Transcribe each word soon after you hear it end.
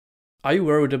Are you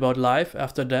worried about life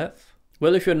after death?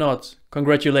 Well, if you're not,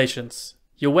 congratulations.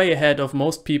 You're way ahead of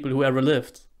most people who ever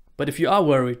lived. But if you are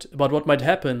worried about what might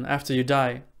happen after you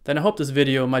die, then I hope this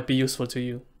video might be useful to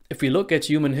you. If we look at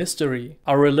human history,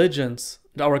 our religions,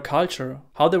 and our culture,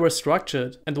 how they were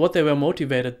structured and what they were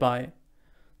motivated by,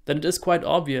 then it is quite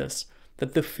obvious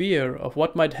that the fear of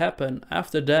what might happen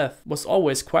after death was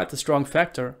always quite a strong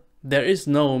factor. There is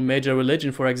no major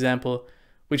religion, for example,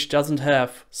 which doesn't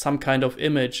have some kind of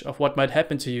image of what might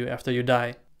happen to you after you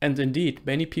die. And indeed,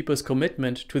 many people's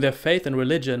commitment to their faith and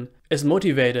religion is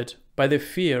motivated by the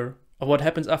fear of what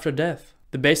happens after death.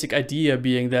 The basic idea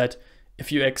being that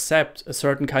if you accept a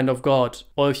certain kind of God,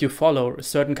 or if you follow a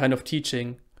certain kind of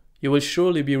teaching, you will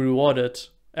surely be rewarded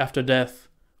after death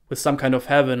with some kind of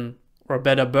heaven or a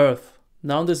better birth.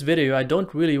 Now in this video I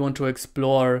don't really want to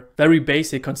explore very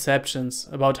basic conceptions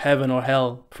about heaven or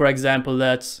hell. For example,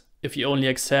 that if you only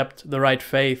accept the right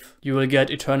faith, you will get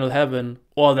eternal heaven,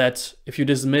 or that if you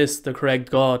dismiss the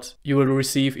correct God, you will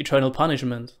receive eternal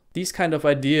punishment. These kind of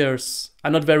ideas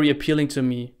are not very appealing to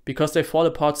me, because they fall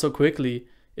apart so quickly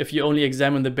if you only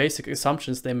examine the basic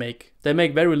assumptions they make. They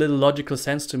make very little logical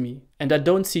sense to me, and I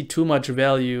don't see too much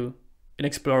value in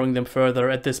exploring them further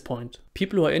at this point.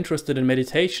 People who are interested in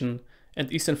meditation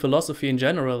and Eastern philosophy in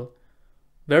general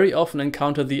very often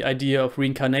encounter the idea of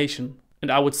reincarnation.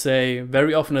 And I would say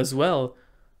very often as well,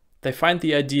 they find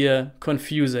the idea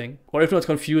confusing, or if not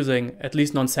confusing, at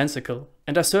least nonsensical.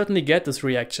 And I certainly get this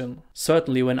reaction.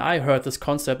 Certainly when I heard this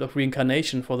concept of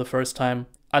reincarnation for the first time,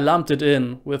 I lumped it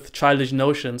in with childish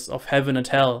notions of heaven and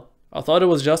hell. I thought it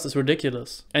was just as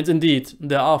ridiculous. And indeed,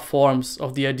 there are forms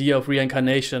of the idea of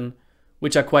reincarnation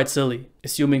which are quite silly.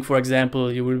 Assuming, for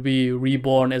example, you will be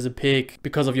reborn as a pig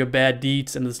because of your bad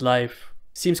deeds in this life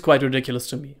seems quite ridiculous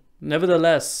to me.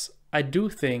 Nevertheless, I do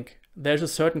think there's a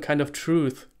certain kind of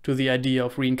truth to the idea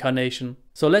of reincarnation.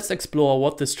 So let's explore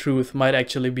what this truth might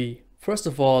actually be. First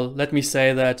of all, let me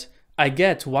say that I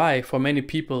get why for many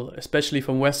people, especially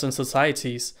from Western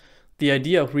societies, the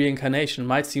idea of reincarnation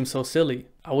might seem so silly.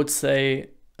 I would say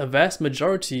a vast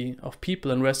majority of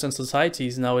people in Western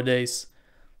societies nowadays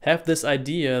have this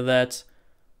idea that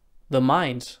the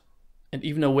mind, and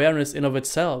even awareness in of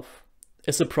itself,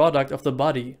 is a product of the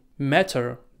body.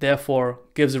 Matter, therefore,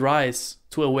 gives rise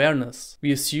to awareness.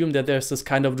 We assume that there's this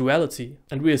kind of duality,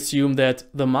 and we assume that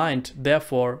the mind,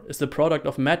 therefore, is the product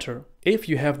of matter. If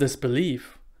you have this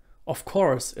belief, of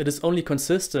course, it is only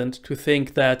consistent to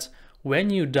think that when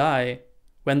you die,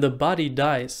 when the body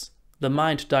dies, the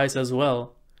mind dies as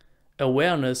well.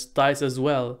 Awareness dies as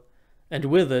well, and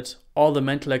with it, all the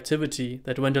mental activity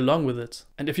that went along with it.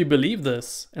 And if you believe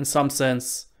this, in some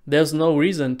sense, there's no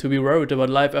reason to be worried about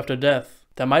life after death.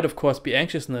 There might of course be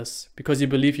anxiousness, because you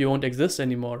believe you won't exist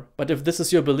anymore. But if this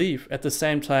is your belief, at the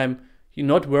same time, you're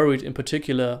not worried in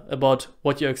particular about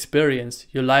what your experience,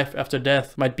 your life after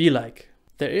death might be like.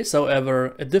 There is,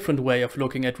 however, a different way of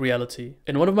looking at reality.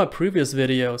 In one of my previous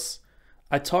videos,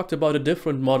 I talked about a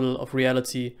different model of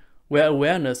reality where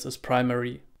awareness is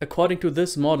primary. According to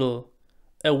this model,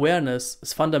 awareness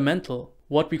is fundamental.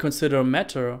 What we consider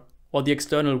matter, or the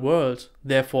external world,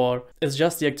 therefore, is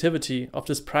just the activity of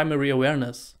this primary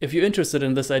awareness. If you're interested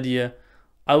in this idea,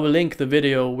 I will link the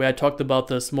video where I talked about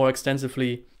this more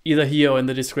extensively, either here or in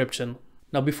the description.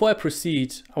 Now before I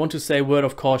proceed, I want to say a word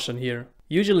of caution here.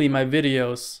 Usually my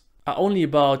videos are only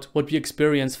about what we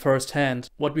experience firsthand,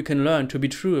 what we can learn to be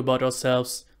true about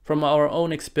ourselves from our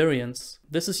own experience.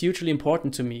 This is hugely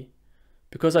important to me,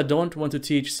 because I don't want to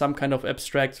teach some kind of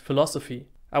abstract philosophy.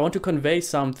 I want to convey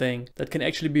something that can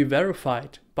actually be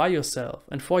verified by yourself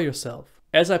and for yourself.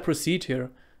 As I proceed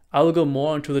here, I will go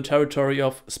more into the territory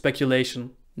of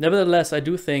speculation. Nevertheless, I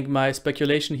do think my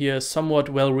speculation here is somewhat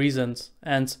well reasoned,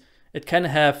 and it can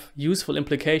have useful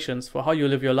implications for how you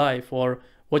live your life or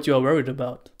what you are worried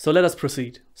about. So let us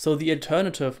proceed. So the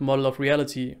alternative model of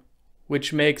reality,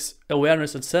 which makes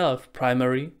awareness itself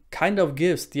primary, kind of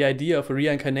gives the idea of a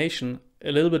reincarnation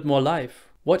a little bit more life.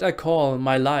 What I call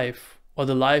my life, or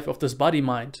the life of this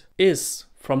body-mind, is,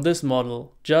 from this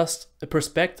model, just a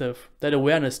perspective that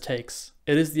awareness takes.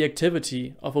 It is the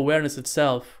activity of awareness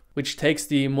itself which takes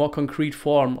the more concrete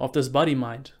form of this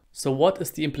body-mind. So what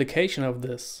is the implication of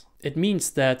this? It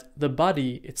means that the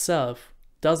body itself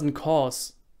doesn't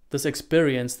cause this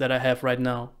experience that I have right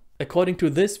now. According to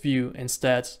this view,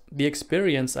 instead, the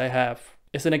experience I have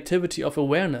is an activity of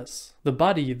awareness. The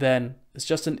body, then, is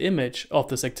just an image of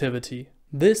this activity.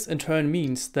 This in turn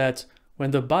means that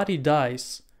when the body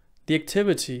dies, the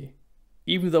activity,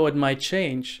 even though it might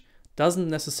change, doesn't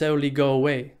necessarily go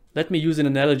away. Let me use an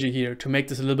analogy here to make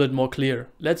this a little bit more clear.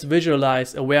 Let's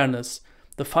visualize awareness,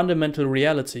 the fundamental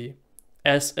reality,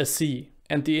 as a sea.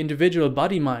 and the individual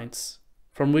body minds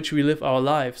from which we live our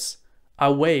lives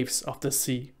are waves of the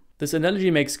sea. This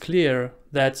analogy makes clear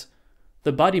that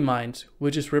the body mind,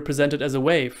 which is represented as a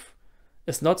wave,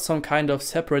 is not some kind of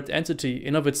separate entity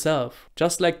in of itself.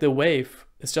 Just like the wave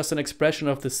is just an expression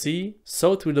of the sea,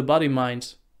 so too the body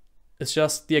mind is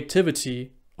just the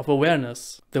activity of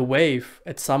awareness. The wave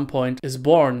at some point is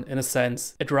born, in a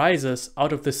sense. It rises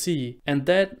out of the sea, and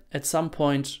then at some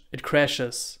point it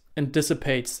crashes and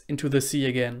dissipates into the sea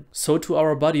again. So to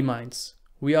our body minds.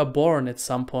 We are born at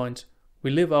some point.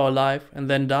 We live our life and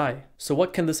then die. So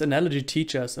what can this analogy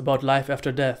teach us about life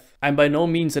after death? I'm by no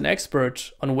means an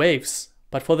expert on waves,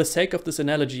 but for the sake of this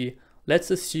analogy, let's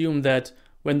assume that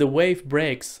when the wave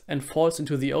breaks and falls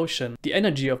into the ocean, the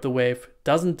energy of the wave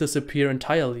doesn't disappear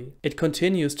entirely. It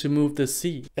continues to move the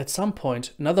sea. At some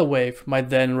point, another wave might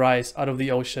then rise out of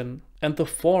the ocean, and the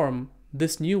form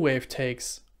this new wave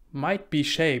takes might be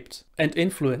shaped and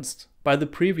influenced by the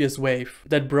previous wave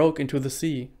that broke into the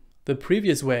sea. The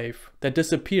previous wave that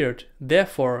disappeared,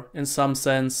 therefore, in some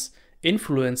sense,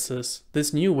 influences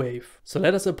this new wave. So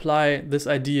let us apply this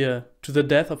idea to the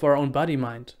death of our own body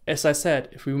mind. As I said,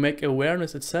 if we make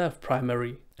awareness itself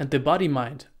primary, and the body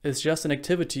mind is just an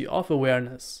activity of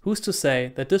awareness, who's to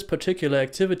say that this particular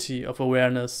activity of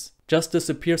awareness just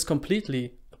disappears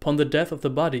completely upon the death of the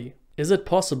body? Is it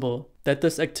possible that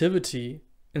this activity,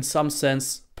 in some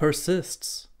sense,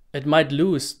 persists? It might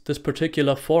lose this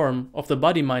particular form of the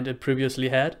body mind it previously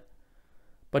had,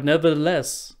 but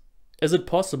nevertheless, is it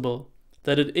possible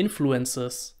that it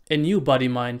influences a new body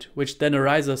mind which then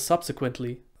arises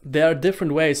subsequently? There are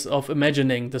different ways of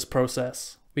imagining this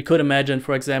process. We could imagine,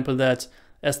 for example, that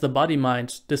as the body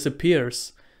mind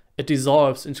disappears, it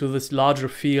dissolves into this larger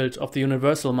field of the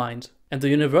universal mind, and the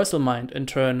universal mind in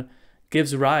turn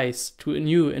gives rise to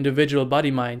new individual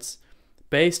body minds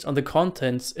based on the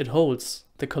contents it holds.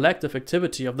 The collective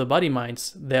activity of the body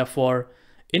minds, therefore,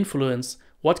 influence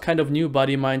what kind of new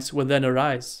body minds will then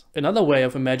arise. Another way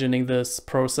of imagining this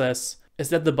process is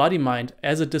that the body mind,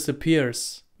 as it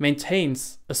disappears,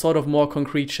 maintains a sort of more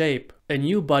concrete shape. A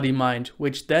new body mind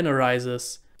which then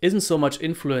arises isn't so much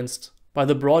influenced by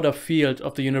the broader field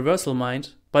of the universal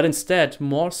mind, but instead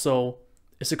more so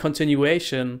is a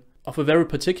continuation of a very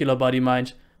particular body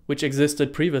mind which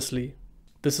existed previously.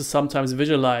 This is sometimes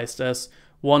visualized as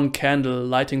one candle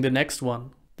lighting the next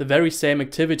one. The very same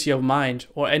activity of mind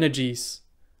or energies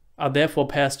are therefore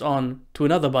passed on to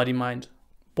another body mind.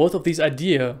 Both of these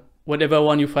ideas, whatever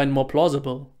one you find more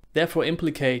plausible, therefore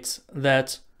implicates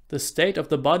that the state of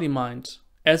the body mind,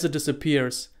 as it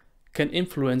disappears, can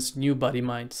influence new body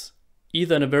minds,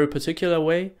 either in a very particular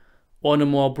way or in a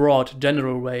more broad,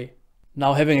 general way.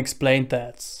 Now, having explained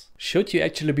that, should you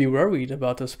actually be worried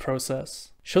about this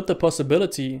process? Should the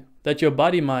possibility that your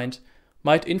body mind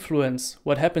might influence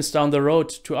what happens down the road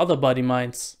to other body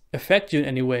minds affect you in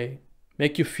any way?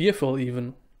 Make you fearful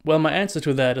even? Well, my answer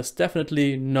to that is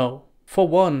definitely no. For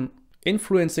one,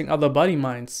 influencing other body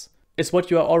minds is what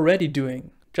you are already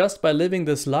doing. Just by living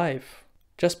this life,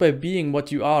 just by being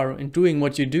what you are and doing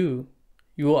what you do,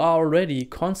 you are already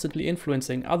constantly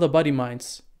influencing other body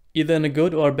minds, either in a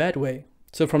good or a bad way.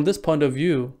 So from this point of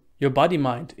view, your body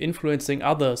mind influencing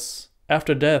others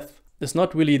after death is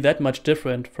not really that much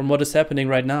different from what is happening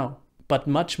right now, but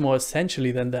much more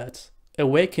essentially than that.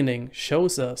 Awakening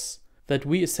shows us that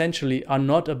we essentially are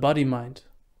not a body mind.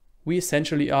 We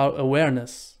essentially are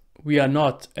awareness. We are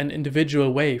not an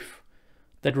individual wave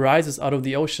that rises out of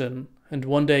the ocean and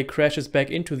one day crashes back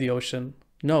into the ocean.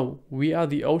 No, we are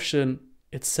the ocean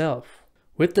itself.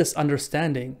 With this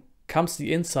understanding comes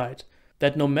the insight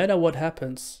that no matter what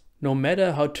happens, no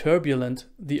matter how turbulent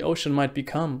the ocean might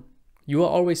become, you are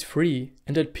always free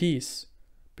and at peace,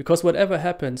 because whatever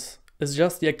happens is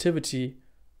just the activity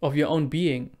of your own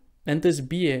being, and this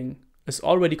being is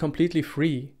already completely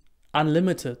free,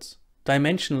 unlimited,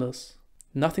 dimensionless.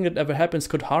 Nothing that ever happens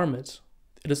could harm it.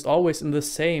 It is always in the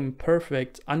same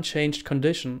perfect, unchanged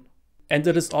condition, and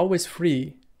it is always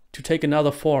free to take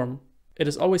another form. It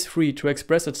is always free to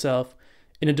express itself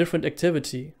in a different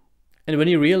activity. And when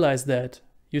you realize that,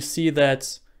 you see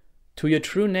that to your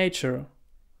true nature,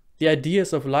 the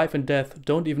ideas of life and death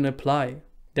don't even apply.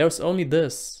 There's only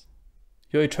this,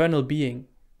 your eternal being.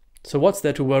 So what's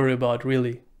there to worry about,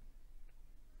 really?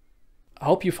 I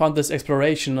hope you found this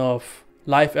exploration of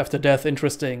life after death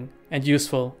interesting and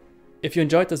useful. If you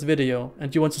enjoyed this video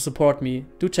and you want to support me,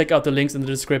 do check out the links in the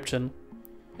description.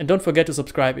 And don't forget to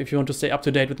subscribe if you want to stay up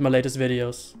to date with my latest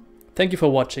videos. Thank you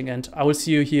for watching, and I will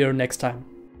see you here next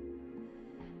time.